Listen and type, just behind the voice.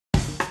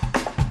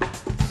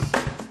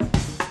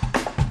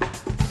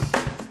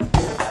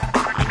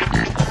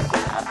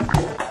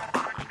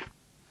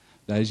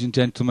Ladies and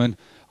gentlemen,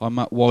 I'm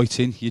Matt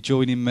Whiting. You're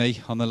joining me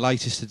on the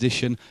latest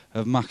edition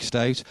of Maxed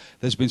Out.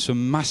 There's been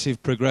some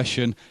massive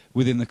progression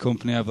within the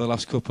company over the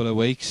last couple of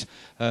weeks.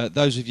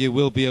 Those of you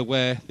will be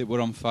aware that we're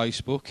on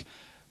Facebook,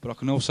 but I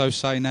can also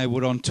say now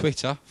we're on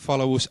Twitter.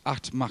 Follow us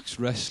at Maxed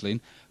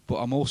Wrestling. But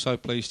I'm also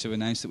pleased to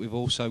announce that we've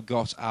also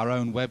got our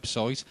own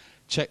website.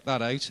 Check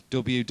that out,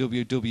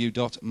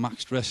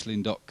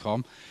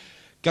 www.maxedwrestling.com.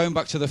 Going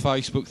back to the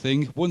Facebook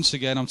thing, once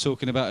again I'm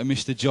talking about a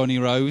Mr. Jonny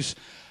Rose.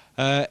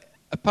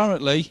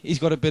 Apparently, he's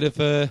got a bit of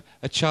a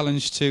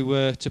challenge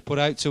to put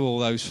out to all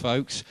those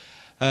folks.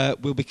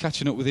 We'll be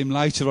catching up with him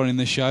later on in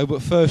the show,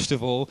 but first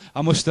of all,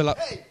 I must...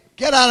 Hey,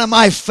 get out of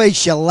my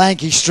face, you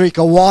lanky streak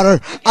of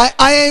water.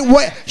 I ain't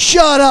wait.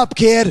 Shut up,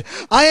 kid.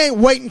 I ain't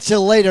waiting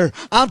till later.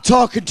 I'm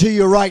talking to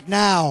you right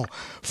now.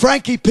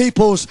 Frankie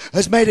Peoples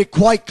has made it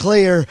quite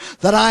clear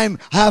that I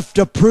have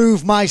to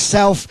prove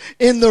myself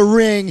in the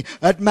ring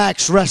at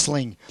Max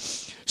Wrestling.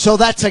 So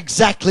that's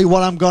exactly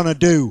what I'm going to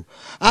do.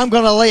 I'm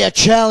going to lay a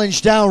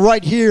challenge down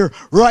right here,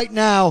 right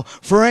now,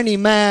 for any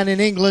man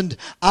in England,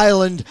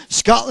 Ireland,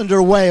 Scotland,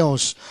 or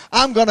Wales.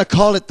 I'm going to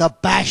call it the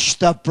Bash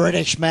the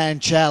British Man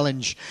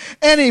Challenge.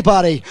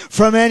 Anybody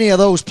from any of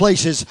those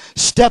places,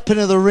 step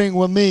into the ring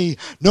with me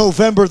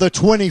November the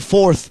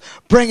 24th.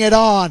 Bring it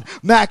on.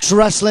 Max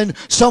Wrestling,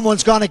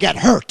 someone's going to get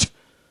hurt.